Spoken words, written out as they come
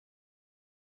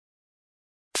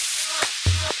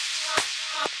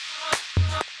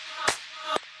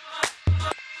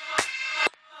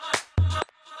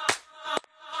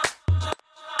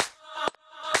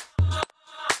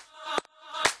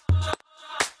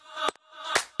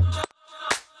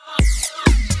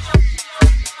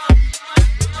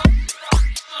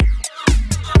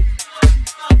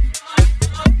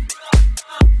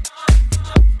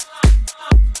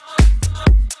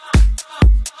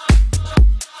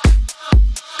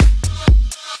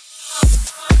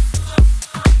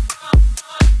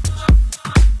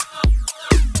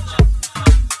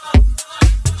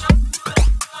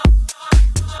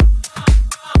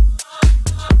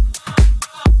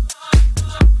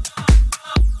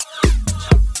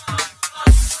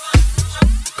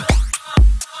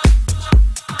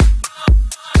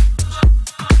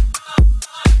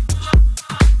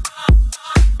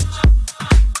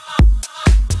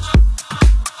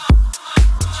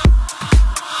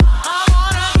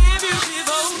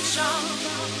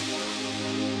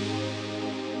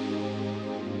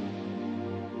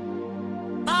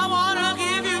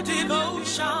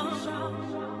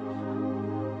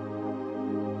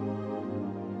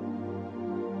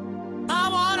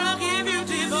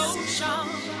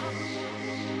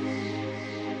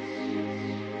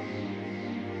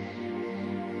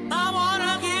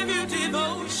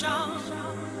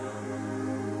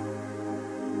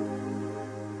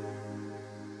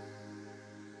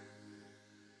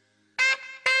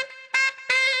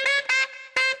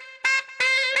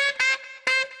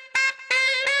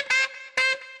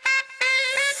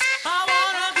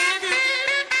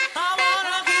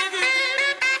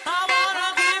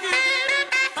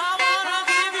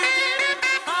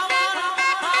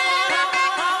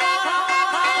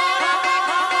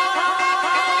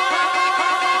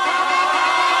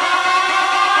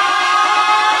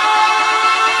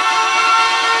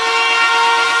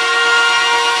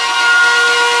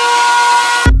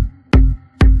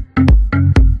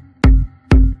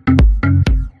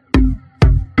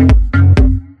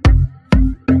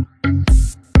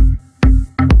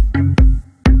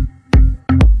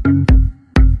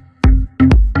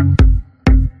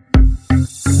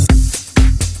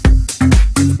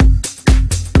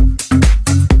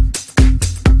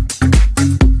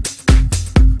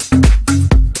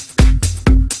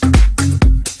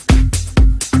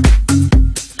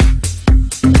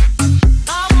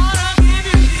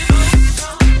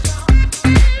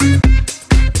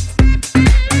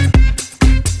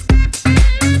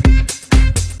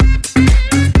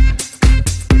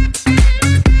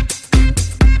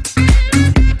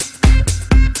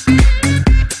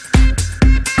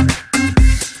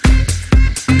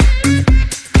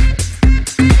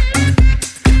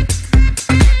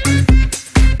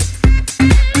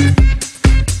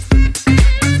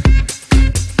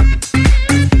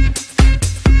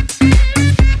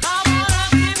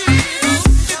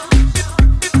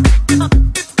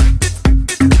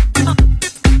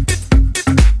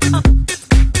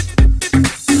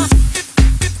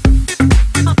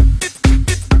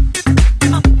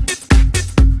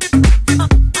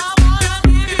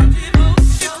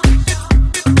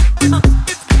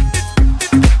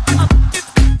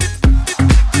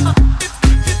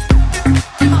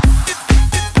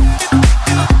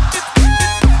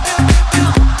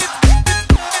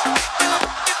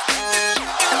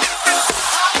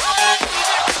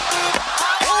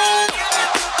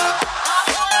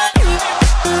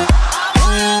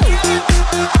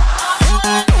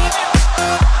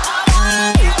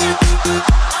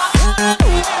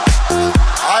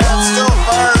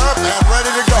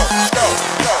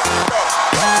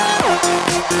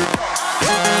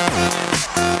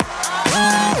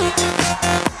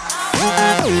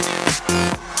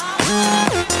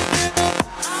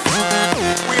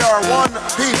are one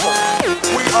people.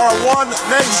 We are one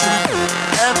nation.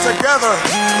 And together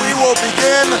we will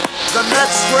begin the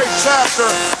next great chapter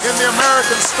in the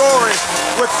American story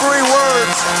with 3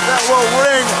 words that will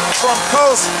ring from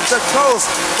coast to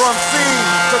coast, from sea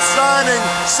to shining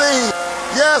sea.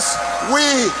 Yes,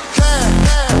 we can.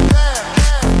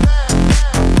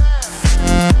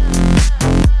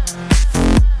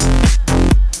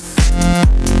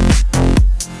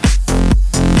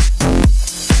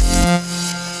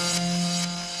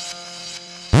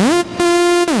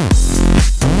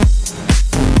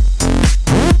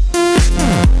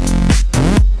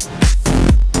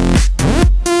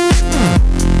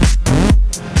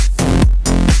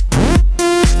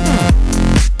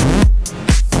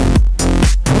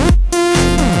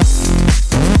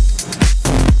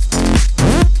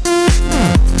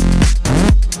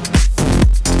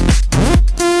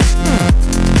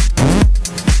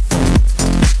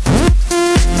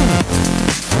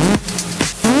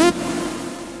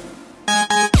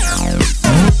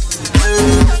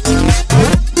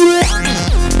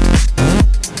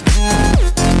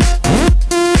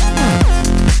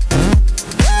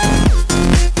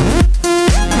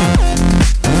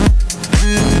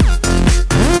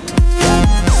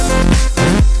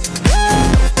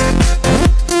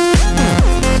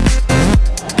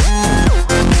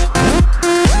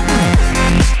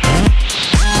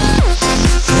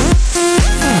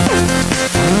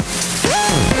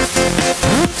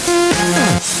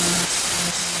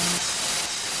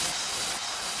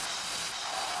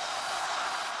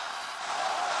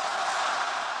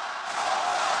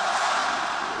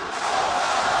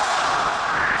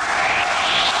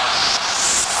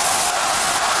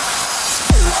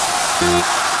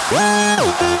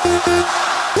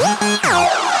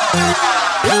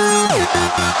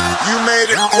 You made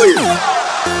it clear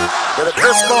that at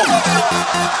this moment,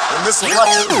 in this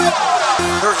election,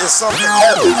 there is something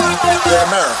happening in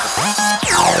America.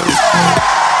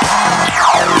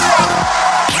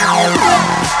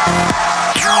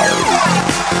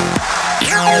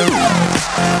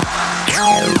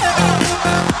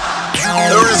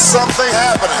 There is something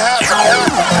happening.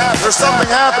 There's something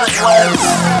happening when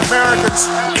Americans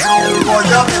who are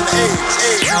young in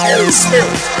age,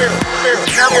 spirit,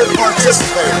 never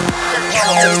participated in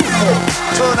politics before,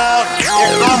 turn out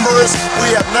in numbers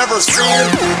we have never seen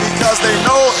because they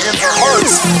know in their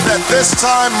hearts that this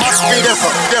time must be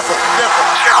different.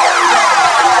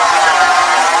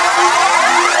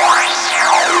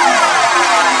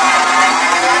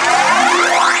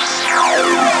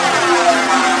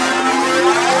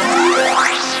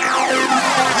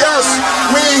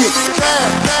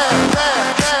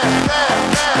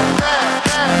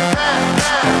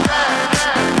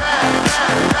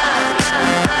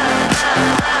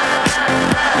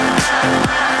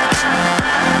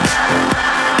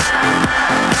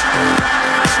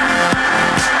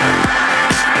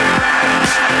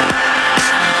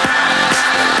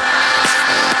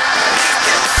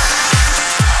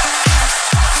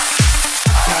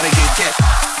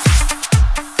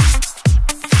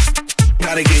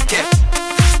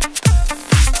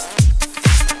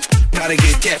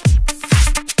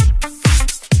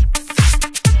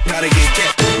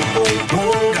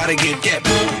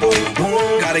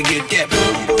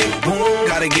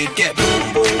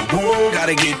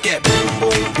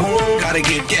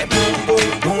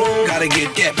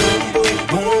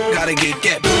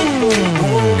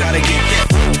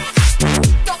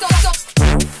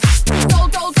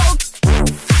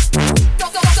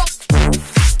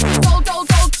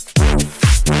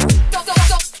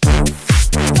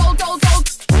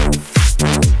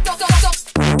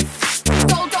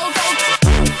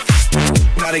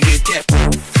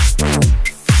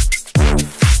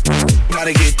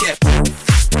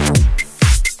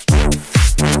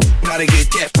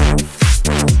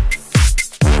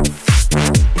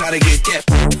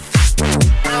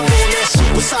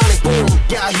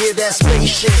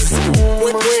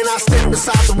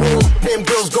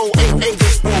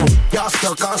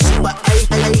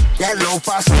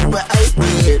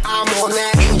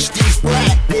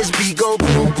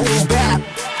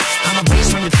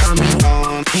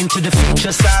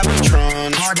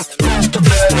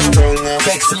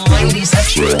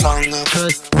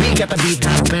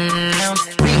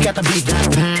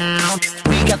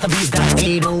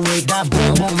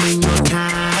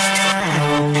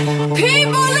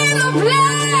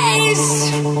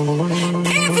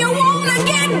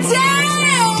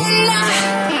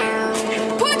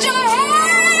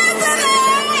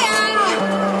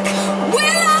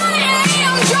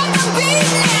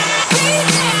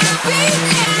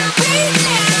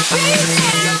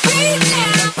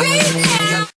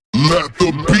 Let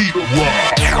the beat rock.